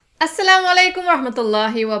Assalamu alaikum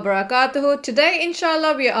warahmatullahi wabarakatuh. Today,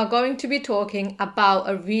 inshallah, we are going to be talking about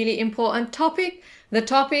a really important topic, the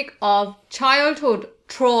topic of childhood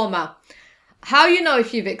trauma. How you know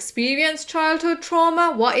if you've experienced childhood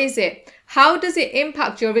trauma, what is it? How does it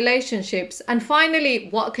impact your relationships? And finally,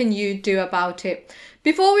 what can you do about it?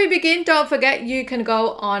 Before we begin, don't forget you can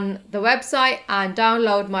go on the website and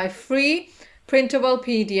download my free printable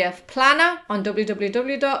PDF planner on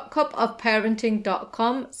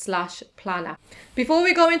www.cupofparenting.com/planner. Before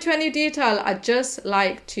we go into any detail, I'd just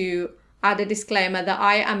like to add a disclaimer that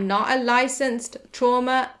I am not a licensed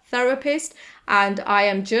trauma therapist, and I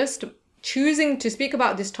am just choosing to speak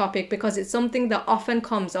about this topic because it's something that often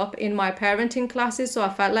comes up in my parenting classes. So I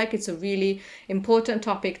felt like it's a really important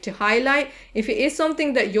topic to highlight. If it is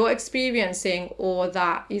something that you're experiencing or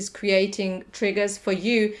that is creating triggers for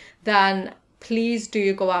you, then please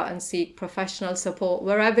do go out and seek professional support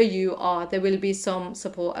wherever you are. There will be some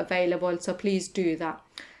support available, so please do that.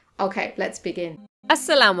 Okay, let's begin.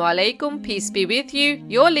 Assalamu alaikum, peace be with you.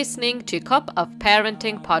 You're listening to Cup of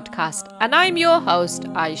Parenting podcast, and I'm your host,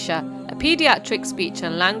 Aisha, a pediatric speech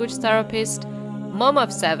and language therapist, mum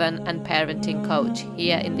of 7 and parenting coach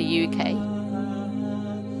here in the UK.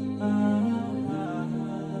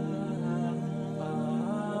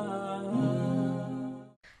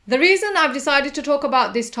 The reason I've decided to talk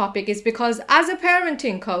about this topic is because as a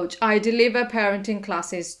parenting coach, I deliver parenting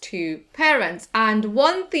classes to parents. And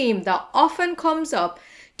one theme that often comes up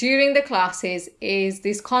during the classes is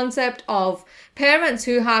this concept of parents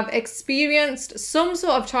who have experienced some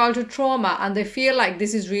sort of childhood trauma and they feel like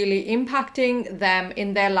this is really impacting them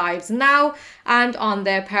in their lives now and on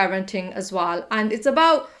their parenting as well. And it's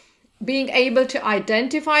about being able to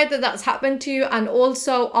identify that that's happened to you and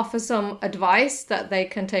also offer some advice that they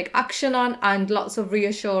can take action on and lots of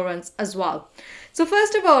reassurance as well. So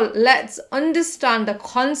first of all, let's understand the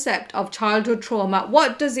concept of childhood trauma.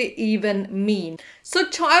 What does it even mean? So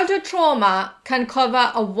childhood trauma can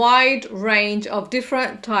cover a wide range of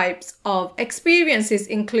different types of experiences,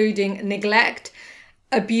 including neglect,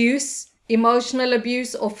 abuse, emotional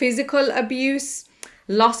abuse or physical abuse,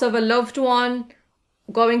 loss of a loved one,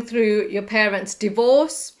 going through your parents'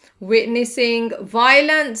 divorce, witnessing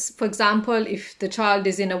violence, for example, if the child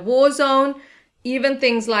is in a war zone, even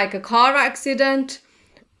things like a car accident,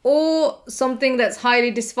 or something that's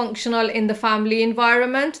highly dysfunctional in the family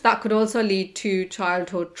environment, that could also lead to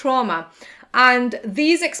childhood trauma. And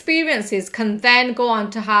these experiences can then go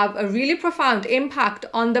on to have a really profound impact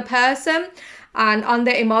on the person and on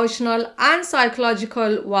their emotional and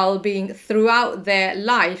psychological well-being throughout their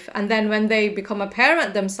life. And then when they become a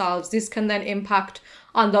parent themselves, this can then impact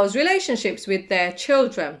on those relationships with their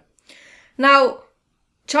children. Now,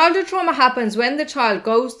 childhood trauma happens when the child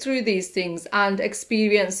goes through these things and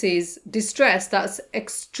experiences distress that's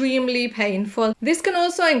extremely painful. This can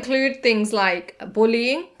also include things like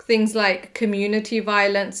bullying, things like community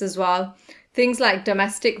violence as well. Things like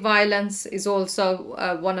domestic violence is also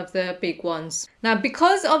one of the big ones. Now,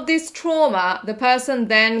 because of this trauma, the person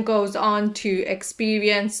then goes on to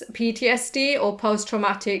experience PTSD or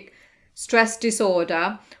post-traumatic stress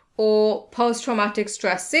disorder or post-traumatic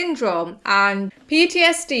stress syndrome. And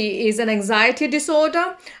PTSD is an anxiety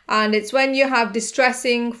disorder, and it's when you have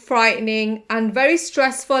distressing, frightening, and very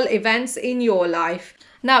stressful events in your life.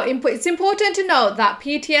 Now, it's important to note that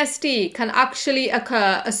PTSD can actually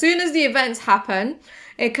occur as soon as the events happen.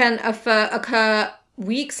 It can occur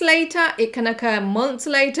weeks later, it can occur months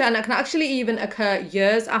later, and it can actually even occur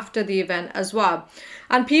years after the event as well.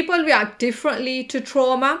 And people react differently to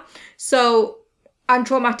trauma and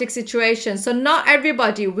traumatic situations. So not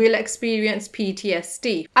everybody will experience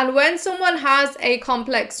PTSD. And when someone has a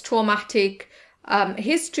complex traumatic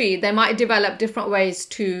history, they might develop different ways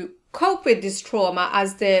to cope with this trauma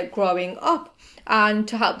as they're growing up and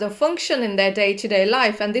to help them function in their day-to-day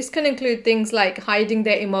life. And this can include things like hiding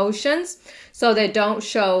their emotions so they don't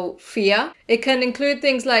show fear. It can include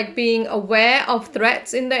things like being aware of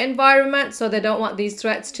threats in their environment so they don't want these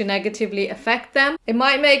threats to negatively affect them. It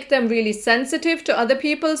might make them really sensitive to other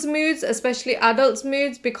people's moods, especially adults'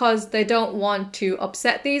 moods, because they don't want to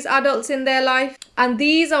upset these adults in their life. And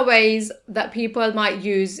these are ways that people might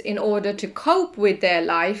use in order to cope with their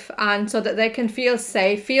life and so that they can feel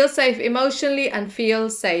safe emotionally and feel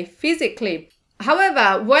safe physically.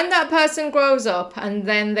 However, when that person grows up and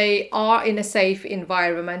then they are in a safe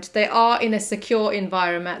environment, they are in a secure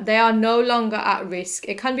environment, they are no longer at risk.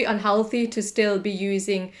 It can be unhealthy to still be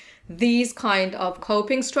using these kind of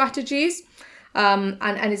coping strategies. And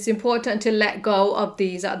it's important to let go of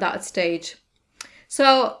these at that stage.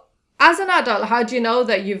 So as an adult, how do you know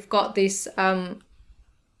that you've got this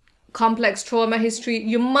complex trauma history,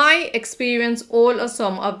 you might experience all or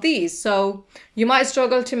some of these. So you might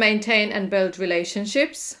struggle to maintain and build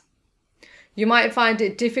relationships. You might find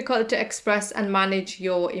it difficult to express and manage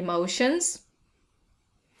your emotions.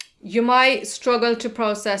 You might struggle to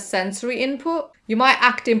process sensory input. You might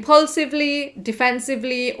act impulsively,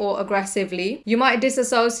 defensively, or aggressively. You might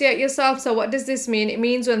disassociate yourself. So what does this mean? It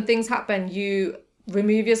means when things happen, you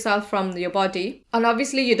remove yourself from your body. And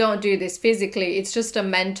obviously you don't do this physically. It's just a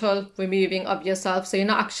mental removing of yourself. So you're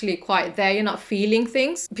not actually quite there. You're not feeling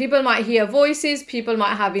things. People might hear voices. People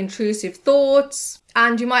might have intrusive thoughts.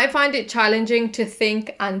 And you might find it challenging to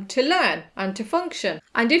think and to learn and to function.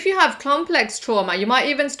 And if you have complex trauma, you might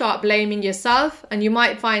even start blaming yourself, and you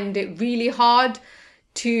might find it really hard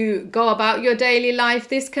to go about your daily life.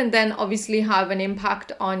 This can then obviously have an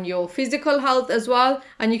impact on your physical health as well,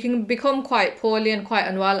 and you can become quite poorly and quite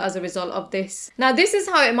unwell as a result of this. Now, this is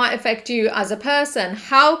how it might affect you as a person.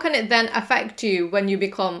 How can it then affect you when you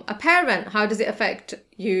become a parent? How does it affect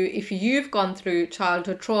you if you've gone through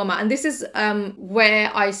childhood trauma? And this is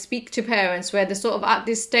where I speak to parents where they're sort of at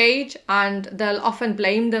this stage, and they'll often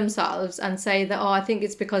blame themselves and say that, oh, I think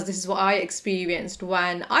it's because this is what I experienced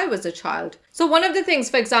when I was a child. So one of the things,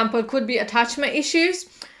 for example, could be attachment issues.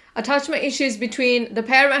 Attachment issues between the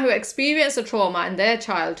parent who experienced a trauma in their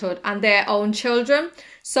childhood and their own children.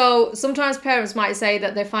 So sometimes parents might say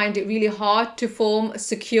that they find it really hard to form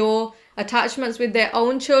secure attachments with their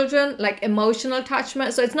own children, like emotional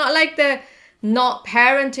attachment. So it's not like they're not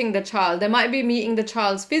parenting the child. They might be meeting the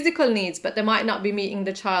child's physical needs, but they might not be meeting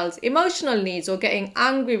the child's emotional needs, or getting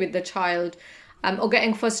angry with the child, or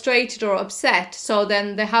getting frustrated or upset. So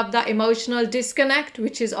then they have that emotional disconnect,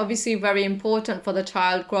 which is obviously very important for the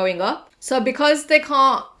child growing up. So because they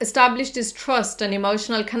can't establish this trust and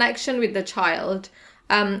emotional connection with the child,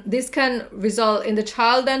 this can result in the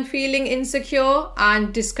child then feeling insecure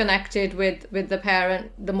and disconnected with the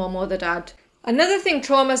parent, the mom or the dad. Another thing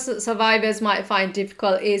trauma survivors might find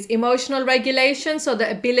difficult is emotional regulation. So the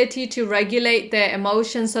ability to regulate their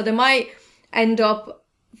emotions. So they might end up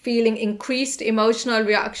feeling increased emotional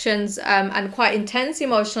reactions and quite intense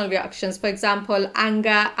emotional reactions. For example,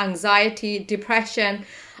 anger, anxiety, depression.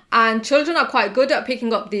 And children are quite good at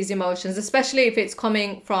picking up these emotions, especially if it's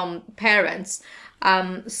coming from parents.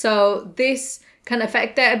 So this can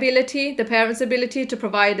affect their ability, the parents' ability to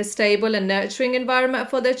provide a stable and nurturing environment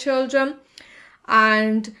for their children.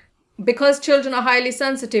 And because children are highly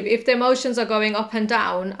sensitive, if the emotions are going up and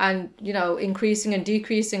down and, increasing and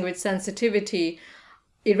decreasing with sensitivity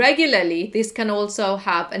irregularly, this can also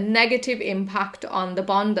have a negative impact on the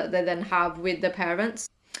bond that they then have with the parents.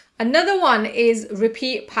 Another one is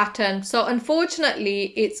repeat pattern. So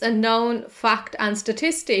unfortunately, it's a known fact and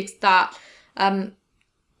statistics that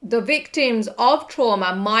the victims of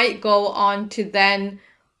trauma might go on to then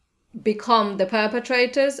become the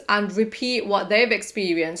perpetrators and repeat what they've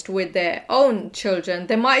experienced with their own children.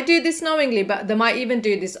 They might do this knowingly, but they might even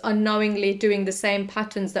do this unknowingly, doing the same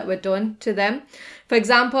patterns that were done to them. For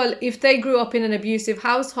example, if they grew up in an abusive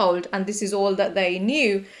household and this is all that they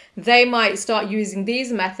knew, they might start using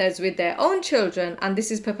these methods with their own children, and this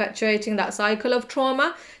is perpetuating that cycle of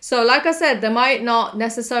trauma. So like I said, they might not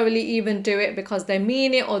necessarily even do it because they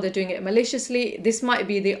mean it or they're doing it maliciously. This might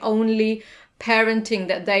be the only parenting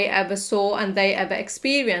that they ever saw and they ever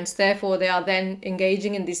experienced. Therefore, they are then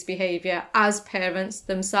engaging in this behavior as parents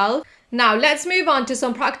themselves. Now, let's move on to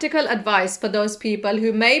some practical advice for those people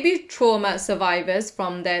who may be trauma survivors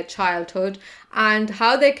from their childhood and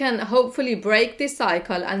how they can hopefully break this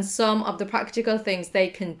cycle and some of the practical things they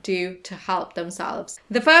can do to help themselves.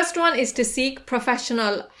 The first one is to seek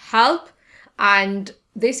professional help, and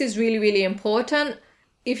this is really, really important.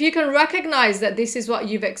 If you can recognize that this is what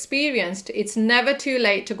you've experienced, it's never too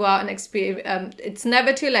late to go out and it's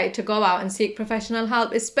never too late to go out and seek professional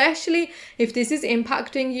help, especially if this is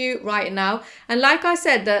impacting you right now. And like I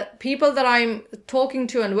said, the people that I'm talking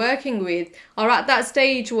to and working with are at that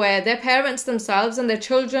stage where they're parents themselves and their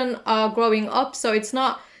children are growing up. So it's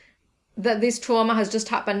not that this trauma has just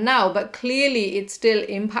happened now, but clearly it's still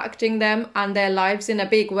impacting them and their lives in a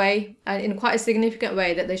big way and in quite a significant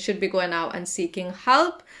way, that they should be going out and seeking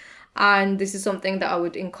help. And this is something that I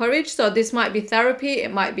would encourage. So this might be therapy,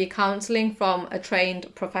 it might be counseling from a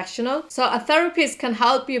trained professional. So a therapist can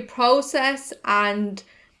help you process and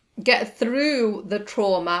get through the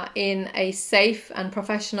trauma in a safe and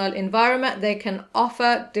professional environment. They can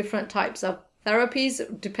offer different types of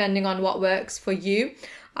therapies depending on what works for you,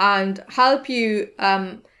 and help you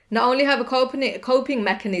not only have a coping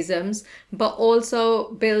mechanisms, but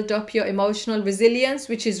also build up your emotional resilience,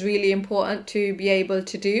 which is really important to be able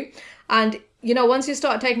to do. And once you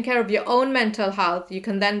start taking care of your own mental health, you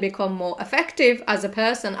can then become more effective as a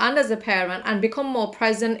person and as a parent, and become more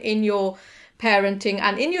present in your parenting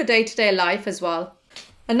and in your day-to-day life as well.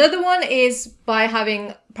 Another one is by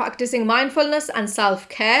practicing mindfulness and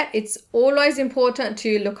self-care. It's always important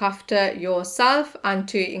to look after yourself and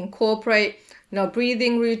to incorporate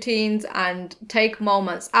breathing routines and take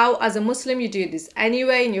moments out. As a Muslim, you do this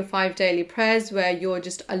anyway in your 5 daily prayers, where you're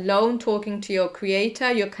just alone talking to your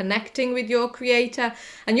creator, you're connecting with your creator,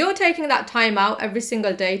 and you're taking that time out every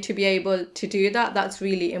single day to be able to do that. That's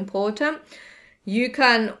really important. You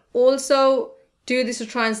can also do this to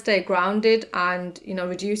try and stay grounded and,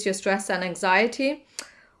 reduce your stress and anxiety.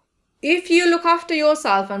 If you look after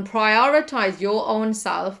yourself and prioritize your own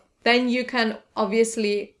self, then you can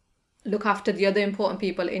obviously look after the other important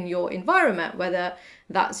people in your environment, whether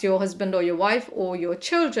that's your husband or your wife or your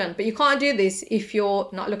children. But you can't do this if you're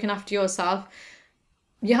not looking after yourself.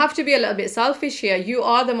 You have to be a little bit selfish here. You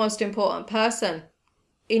are the most important person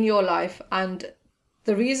in your life, and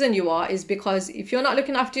the reason you are is because if you're not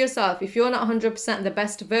looking after yourself, if you're not 100% the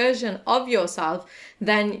best version of yourself,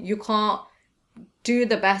 then you can't do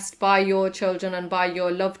the best by your children and by your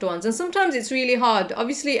loved ones. And sometimes it's really hard.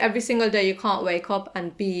 Obviously, every single day you can't wake up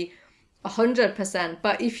and be 100%.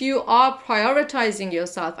 But if you are prioritizing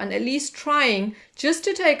yourself and at least trying just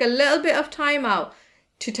to take a little bit of time out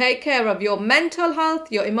to take care of your mental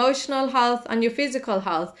health, your emotional health, and your physical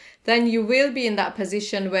health, then you will be in that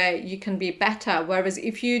position where you can be better. Whereas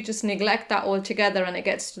if you just neglect that altogether and it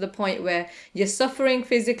gets to the point where you're suffering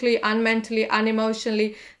physically and mentally and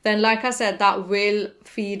emotionally, then like I said, that will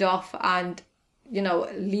feed off and,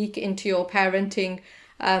 leak into your parenting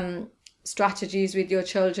strategies with your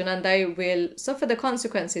children, and they will suffer the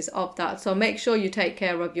consequences of that. So make sure you take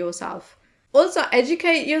care of yourself. Also,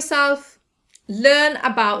 educate yourself. Learn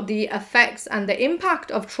about the effects and the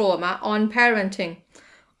impact of trauma on parenting.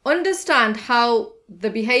 Understand how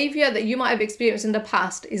the behavior that you might have experienced in the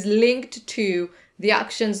past is linked to the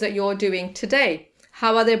actions that you're doing today.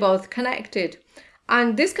 How are they both connected?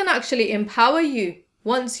 And this can actually empower you.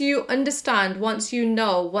 Once you understand, once you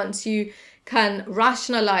know, once you can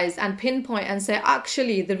rationalize and pinpoint and say,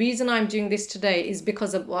 actually, the reason I'm doing this today is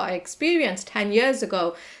because of what I experienced 10 years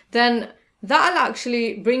ago, then that'll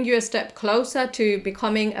actually bring you a step closer to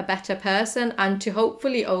becoming a better person and to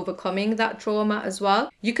hopefully overcoming that trauma as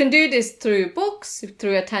well. You can do this through books,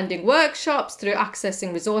 through attending workshops, through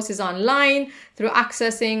accessing resources online, through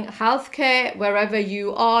accessing healthcare wherever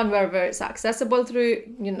you are and wherever it's accessible through,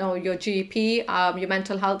 your GP, your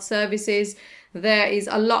mental health services. There is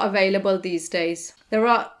a lot available these days. There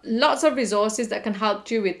are lots of resources that can help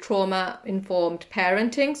you with trauma-informed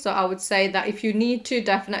parenting. So I would say that if you need to,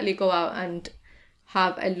 definitely go out and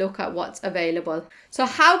have a look at what's available. So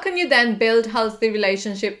how can you then build healthy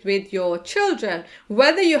relationships with your children?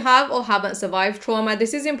 Whether you have or haven't survived trauma,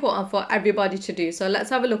 this is important for everybody to do. So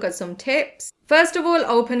let's have a look at some tips. First of all,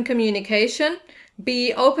 open communication.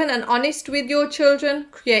 Be open and honest with your children.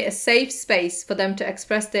 Create a safe space for them to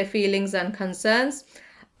express their feelings and concerns.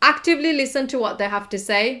 Actively listen to what they have to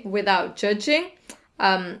say without judging,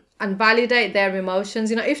 and validate their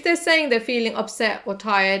emotions. If they're saying they're feeling upset or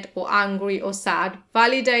tired or angry or sad,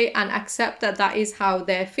 validate and accept that that is how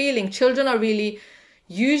they're feeling. Children are really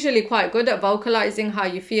usually quite good at vocalizing how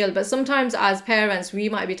you feel, but sometimes as parents we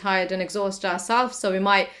might be tired and exhausted ourselves, so we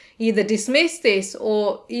might either dismiss this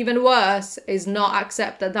or, even worse, is not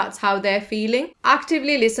accept that that's how they're feeling.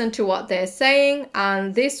 Actively listen to what they're saying,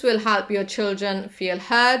 and this will help your children feel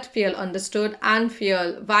heard, feel understood, and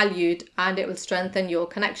feel valued, and it will strengthen your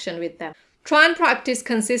connection with them. Try and practice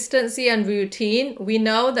consistency and routine. We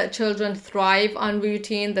know that children thrive on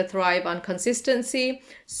routine, they thrive on consistency.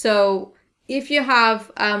 So if you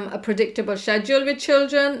have a predictable schedule with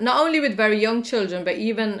children, not only with very young children, but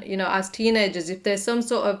even, as teenagers, if there's some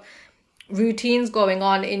sort of routines going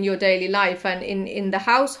on in your daily life and in the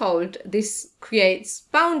household, this creates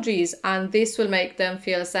boundaries, and this will make them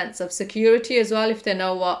feel a sense of security as well, if they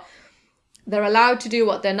know what they're allowed to do,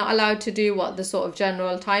 what they're not allowed to do, what the sort of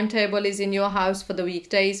general timetable is in your house for the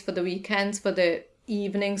weekdays, for the weekends, for the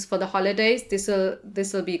evenings, for the holidays. This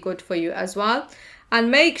will be good for you as well. And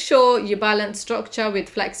make sure you balance structure with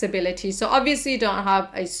flexibility. So obviously you don't have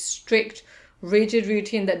a strict, rigid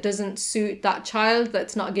routine that doesn't suit that child,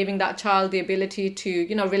 that's not giving that child the ability to,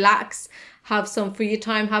 relax, have some free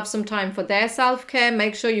time, have some time for their self-care.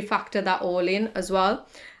 Make sure you factor that all in as well.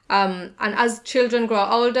 And as children grow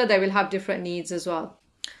older, they will have different needs as well.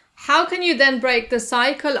 How can you then break the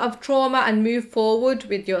cycle of trauma and move forward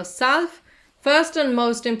with yourself? First and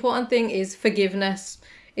most important thing is forgiveness.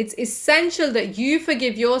 It's essential that you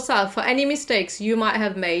forgive yourself for any mistakes you might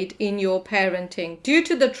have made in your parenting due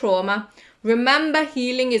to the trauma. Remember,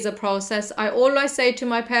 healing is a process. I always say to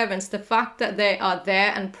my parents, the fact that they are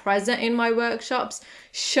there and present in my workshops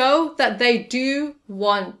show that they do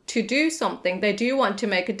want to do something. They do want to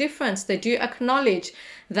make a difference. They do acknowledge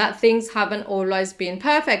that things haven't always been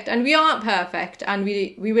perfect, and we aren't perfect, and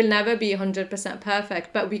we will never be 100%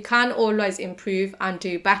 perfect, but we can always improve and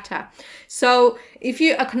do better. So if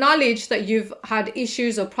you acknowledge that you've had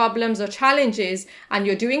issues or problems or challenges and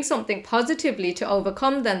you're doing something positively to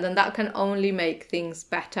overcome them, then that can only make things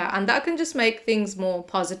better, and that can just make things more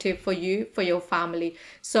positive for you, for your family.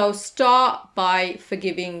 So start by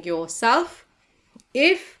forgiving yourself.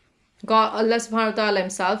 If God, Allah subhanahu wa ta'ala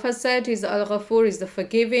himself has said He's Al-Ghafur, is the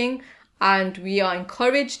forgiving, and we are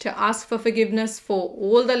encouraged to ask for forgiveness for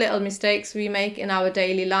all the little mistakes we make in our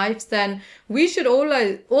daily lives, then we should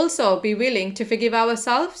also be willing to forgive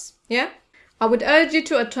ourselves. Yeah. I would urge you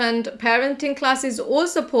to attend parenting classes or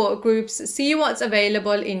support groups. See what's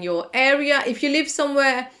available in your area. If you live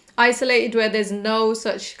somewhere isolated where there's no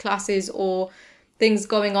such classes or things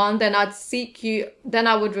going on, then I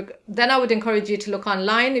would encourage you to look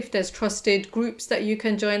online if there's trusted groups that you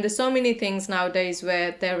can join. There's so many things nowadays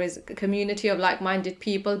where there is a community of like-minded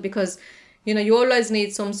people, because you always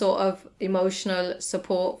need some sort of emotional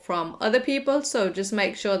support from other people. So just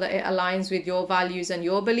make sure that it aligns with your values and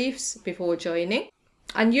your beliefs before joining.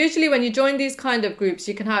 And usually when you join these kind of groups,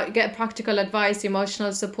 you can get practical advice,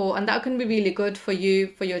 emotional support, and that can be really good for you,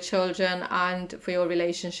 for your children, and for your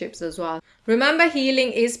relationships as well. Remember,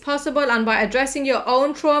 healing is possible, and by addressing your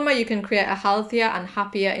own trauma, you can create a healthier and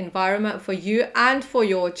happier environment for you and for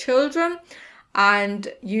your children,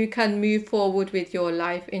 and you can move forward with your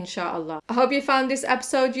life, inshallah. I hope you found this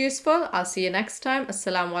episode useful. I'll see you next time.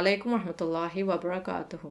 Assalamu alaikum wa rahmatullahi wa barakatuh.